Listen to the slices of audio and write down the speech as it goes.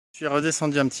suis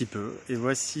redescendu un petit peu et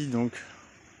voici donc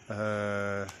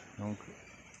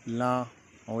là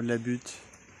en haut de la butte,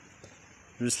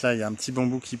 juste là il y a un petit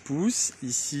bambou qui pousse.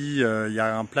 Ici il y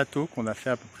a un plateau qu'on a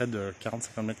fait à peu près de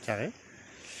 40-50 mètres carrés.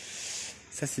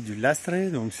 Ça c'est du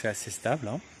lastre, donc c'est assez stable,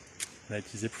 hein. On va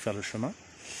utiliser pour faire le chemin.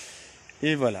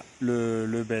 Et voilà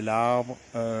le bel arbre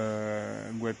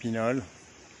bois pinol,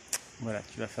 voilà,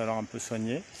 qu'il va falloir un peu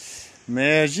soigner.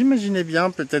 Mais j'imaginais bien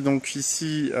peut-être donc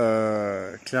ici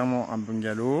clairement un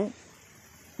bungalow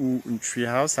ou une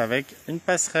treehouse avec une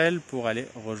passerelle pour aller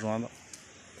rejoindre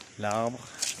l'arbre.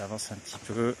 J'avance un petit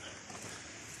peu.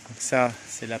 Donc ça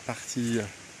c'est la partie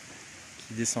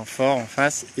qui descend fort en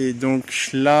face. Et donc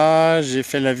là j'ai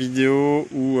fait la vidéo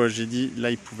où j'ai dit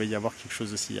là il pouvait y avoir quelque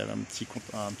chose aussi. Il y avait une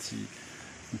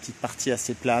petite partie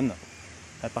assez plane.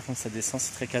 Là par contre ça descend,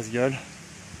 c'est très casse-gueule.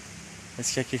 Est-ce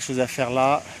qu'il y a quelque chose à faire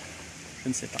là? Je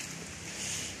ne sais pas.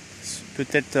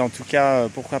 Peut-être en tout cas,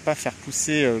 pourquoi pas faire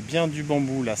pousser bien du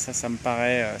bambou là. Ça me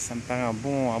paraît un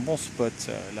bon spot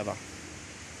là-bas.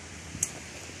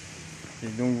 Et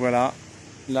donc voilà,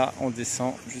 là on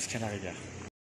descend jusqu'à la rivière.